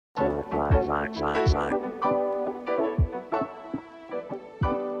Hi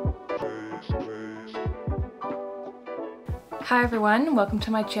everyone, welcome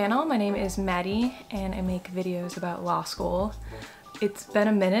to my channel. My name is Maddie and I make videos about law school. It's been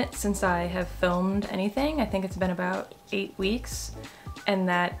a minute since I have filmed anything. I think it's been about 8 weeks, and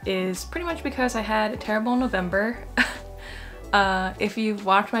that is pretty much because I had a terrible November. If you've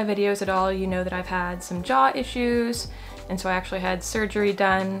watched my videos at all, you know that I've had some jaw issues, and so I actually had surgery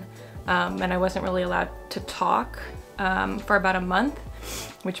done, and I wasn't really allowed to talk for about a month,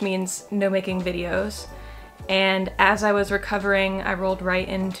 which means no making videos. And as I was recovering, I rolled right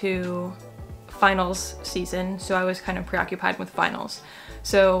into finals season, so I was kind of preoccupied with finals.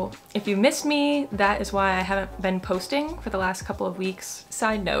 So if you missed me, that is why I haven't been posting for the last couple of weeks.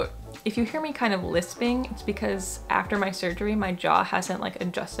 Side note, if you hear me kind of lisping, it's because after my surgery, my jaw hasn't like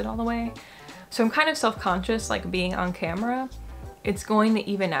adjusted all the way. So I'm kind of self-conscious like being on camera. It's going to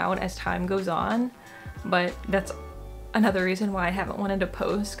even out as time goes on, but that's another reason why I haven't wanted to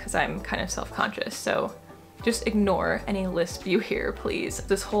post, because I'm kind of self-conscious. So just ignore any lisp you hear, please.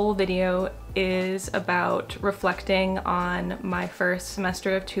 This whole video is about reflecting on my first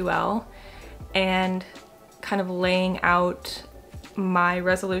semester of 2L and kind of laying out my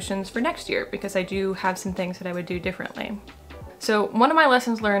resolutions for next year, because I do have some things that I would do differently. So one of my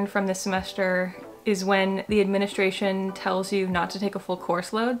lessons learned from this semester is when the administration tells you not to take a full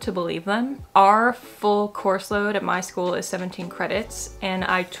course load, to believe them. Our full course load at my school is 17 credits, and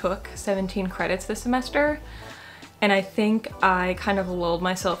I took 17 credits this semester. And I think I kind of lulled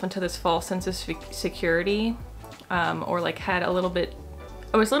myself into this false sense of security, or like had a little bit,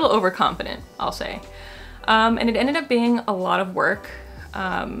 I was a little overconfident, I'll say. And it ended up being a lot of work.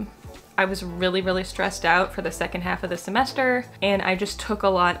 I was really stressed out for the second half of the semester, and I just took a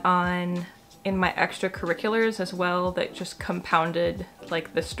lot on in my extracurriculars as well that just compounded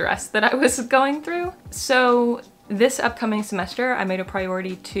like the stress that I was going through. So this upcoming semester, I made a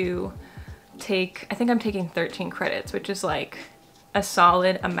priority to take, I think I'm taking 13 credits, which is like a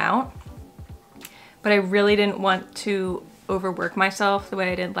solid amount, but I really didn't want to overwork myself the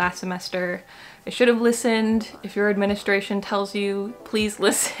way I did last semester. I should have listened. If your administration tells you, please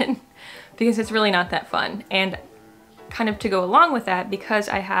listen, because it's really not that fun. And kind of to go along with that, because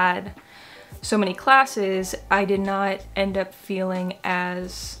I had so many classes, I did not end up feeling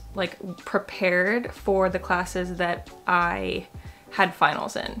as like prepared for the classes that I had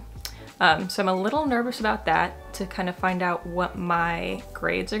finals in. So I'm a little nervous about that, to kind of find out what my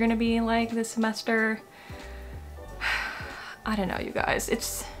grades are gonna be like this semester. I don't know, you guys.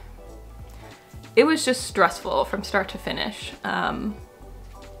 It was just stressful from start to finish.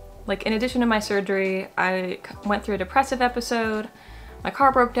 Like, in addition to my surgery, I went through a depressive episode, my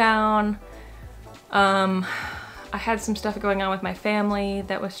car broke down, I had some stuff going on with my family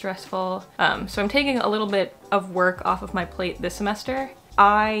that was stressful. So I'm taking a little bit of work off of my plate this semester.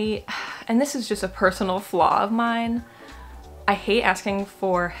 And this is just a personal flaw of mine, I hate asking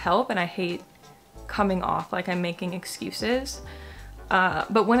for help and I hate coming off like I'm making excuses.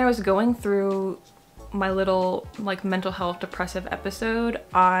 But when I was going through my little like mental health depressive episode,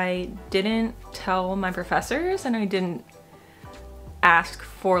 I didn't tell my professors and I didn't ask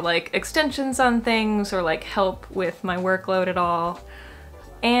for like extensions on things or like help with my workload at all.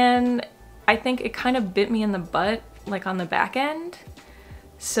 And I think it kind of bit me in the butt, like on the back end.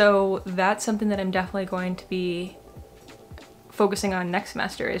 So that's something that I'm definitely going to be focusing on next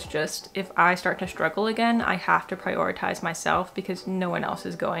semester, is just if I start to struggle again, I have to prioritize myself because no one else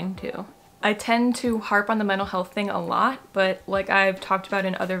is going to. I tend to harp on the mental health thing a lot, but like I've talked about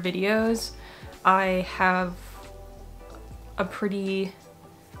in other videos, I have a pretty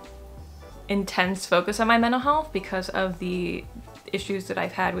intense focus on my mental health because of the issues that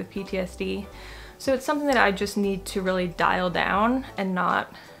I've had with PTSD. So it's something that I just need to really dial down and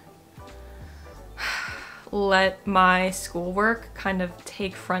not let my schoolwork kind of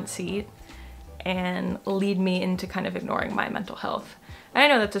take front seat and lead me into kind of ignoring my mental health. And I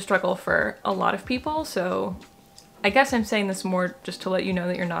know that's a struggle for a lot of people, so I guess I'm saying this more just to let you know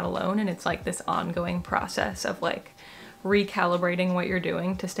that you're not alone, and it's like this ongoing process of like recalibrating what you're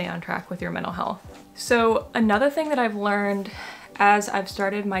doing to stay on track with your mental health. So another thing that I've learned as I've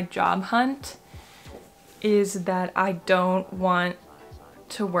started my job hunt is that I don't want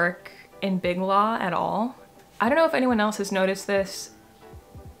to work in BigLaw at all. I don't know if anyone else has noticed this,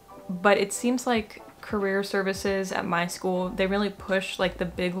 but it seems like career services at my school, they really push like the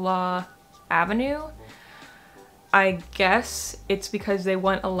BigLaw avenue. I guess it's because they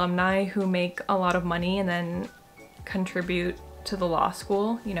want alumni who make a lot of money and then contribute to the law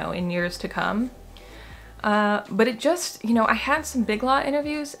school, you know, in years to come. But it just, you know, I had some BigLaw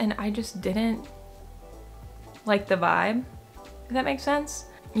interviews and I just didn't like the vibe, if that makes sense.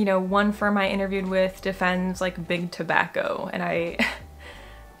 You know, one firm I interviewed with defends like big tobacco, and I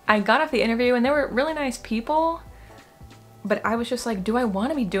got off the interview and they were really nice people, but I was just like, do I want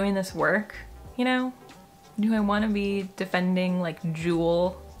to be doing this work? You know, do I want to be defending like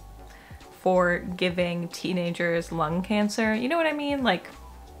Juul for giving teenagers lung cancer? You know what I mean? Like,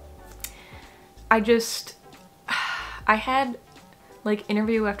 I had like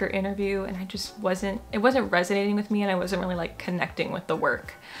interview after interview and it wasn't resonating with me, and I wasn't really like connecting with the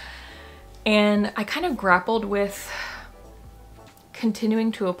work. And I kind of grappled with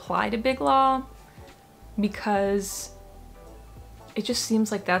continuing to apply to BigLaw because it just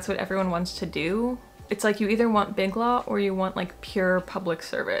seems like that's what everyone wants to do. It's like you either want BigLaw or you want like pure public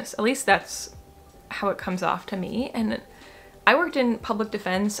service. At least that's how it comes off to me. And I worked in public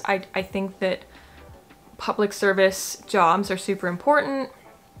defense. I think that public service jobs are super important.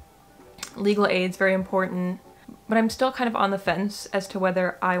 Legal aid's very important, but I'm still kind of on the fence as to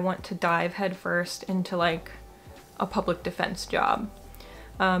whether I want to dive headfirst into like a public defense job.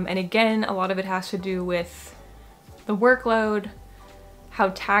 And again, a lot of it has to do with the workload, how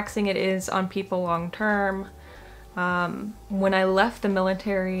taxing it is on people long term. When I left the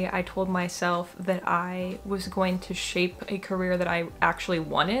military, I told myself that I was going to shape a career that I actually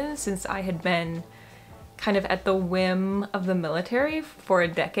wanted, since I had been kind of at the whim of the military for a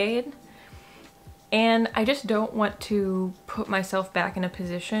decade. And I just don't want to put myself back in a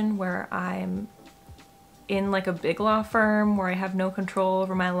position where I'm in like a big law firm where I have no control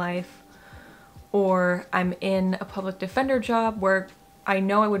over my life, or I'm in a public defender job where I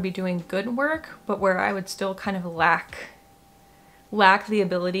know I would be doing good work, but where I would still kind of lack the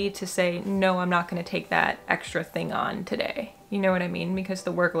ability to say, no, I'm not going to take that extra thing on today. You know what I mean? Because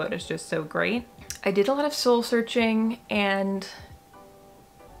the workload is just so great. I did a lot of soul searching and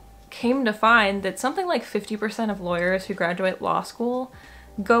came to find that something like 50% of lawyers who graduate law school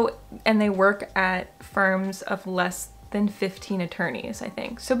go and they work at firms of less than 15 attorneys, I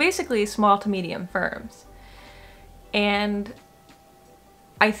think. So basically small to medium firms. And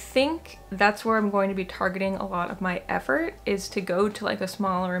I think that's where I'm going to be targeting a lot of my effort, is to go to like a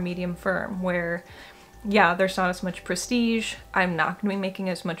small or a medium firm where, yeah, there's not as much prestige, I'm not going to be making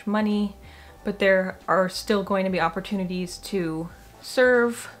as much money, but there are still going to be opportunities to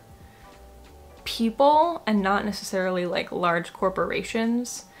serve people and not necessarily like large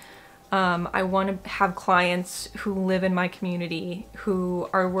corporations. I want to have clients who live in my community who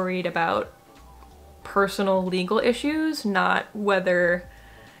are worried about personal legal issues, not whether,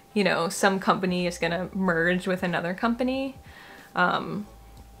 you know, some company is gonna merge with another company. And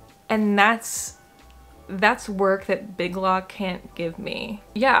that's work that BigLaw can't give me.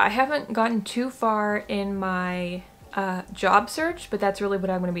 Yeah, I haven't gotten too far in my job search, but that's really what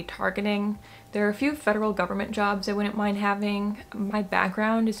I'm going to be targeting. There are a few federal government jobs I wouldn't mind having. My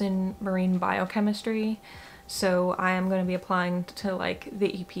background is in marine biochemistry, so I am going to be applying to like the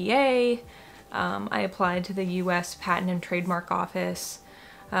EPA. I applied to the US Patent and Trademark Office.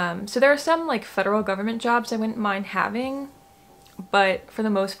 So there are some like federal government jobs I wouldn't mind having, but for the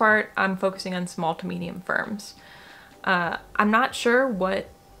most part, I'm focusing on small to medium firms. I'm not sure what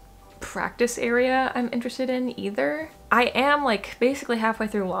practice area I'm interested in either. I am like basically halfway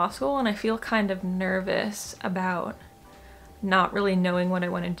through law school and I feel kind of nervous about not really knowing what I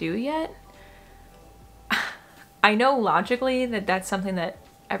want to do yet. I know logically that that's something that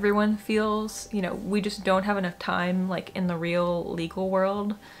everyone feels, you know, we just don't have enough time like in the real legal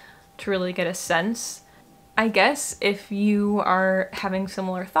world to really get a sense. I guess if you are having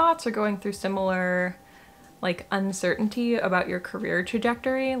similar thoughts or going through similar like uncertainty about your career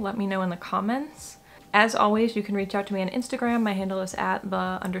trajectory, let me know in the comments. As always, you can reach out to me on Instagram. My handle is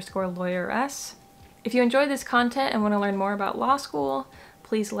 @the_lawyeress. If you enjoyed this content and want to learn more about law school,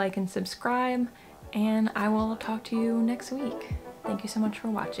 please like and subscribe, and I will talk to you next week. Thank you so much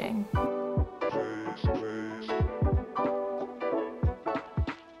for watching.